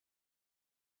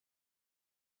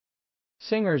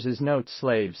Singers is notes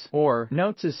slaves, or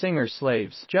notes is singers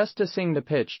slaves, just to sing the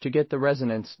pitch, to get the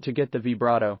resonance, to get the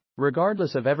vibrato.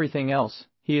 Regardless of everything else,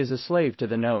 he is a slave to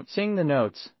the note. Sing the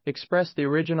notes, express the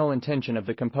original intention of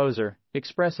the composer,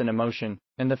 express an emotion,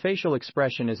 and the facial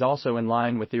expression is also in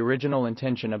line with the original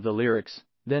intention of the lyrics.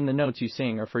 Then the notes you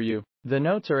sing are for you. The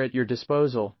notes are at your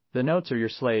disposal, the notes are your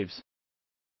slaves.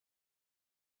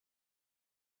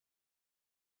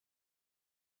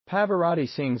 Pavarotti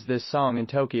sings this song in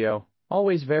Tokyo,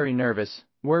 always very nervous,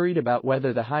 worried about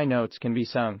whether the high notes can be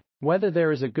sung, whether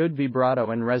there is a good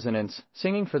vibrato and resonance,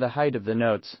 singing for the height of the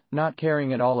notes, not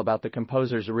caring at all about the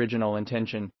composer's original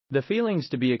intention. The feelings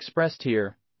to be expressed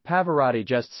here, Pavarotti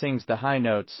just sings the high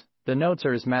notes, the notes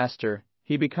are his master,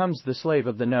 he becomes the slave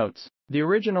of the notes. The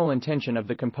original intention of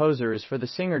the composer is for the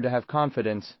singer to have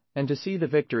confidence, and to see the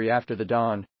victory after the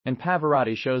dawn, and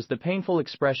Pavarotti shows the painful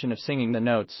expression of singing the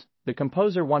notes. The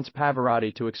composer wants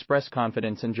Pavarotti to express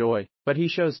confidence and joy, but he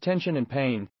shows tension and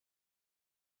pain.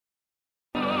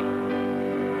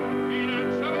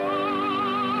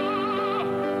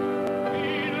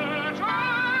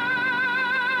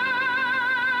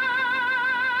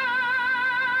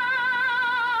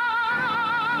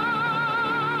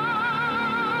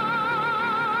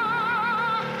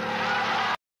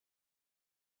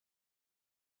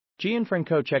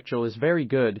 Gianfranco Cecche is very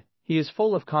good. He is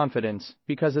full of confidence,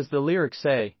 because as the lyrics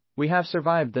say, we have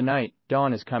survived the night,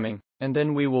 dawn is coming, and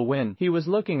then we will win. He was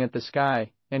looking at the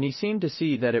sky, and he seemed to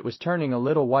see that it was turning a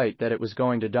little white, that it was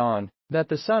going to dawn, that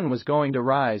the sun was going to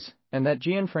rise, and that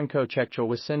Gianfranco Cecche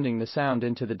was sending the sound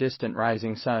into the distant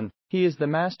rising sun. He is the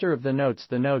master of the notes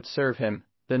serve him,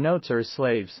 the notes are his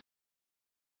slaves.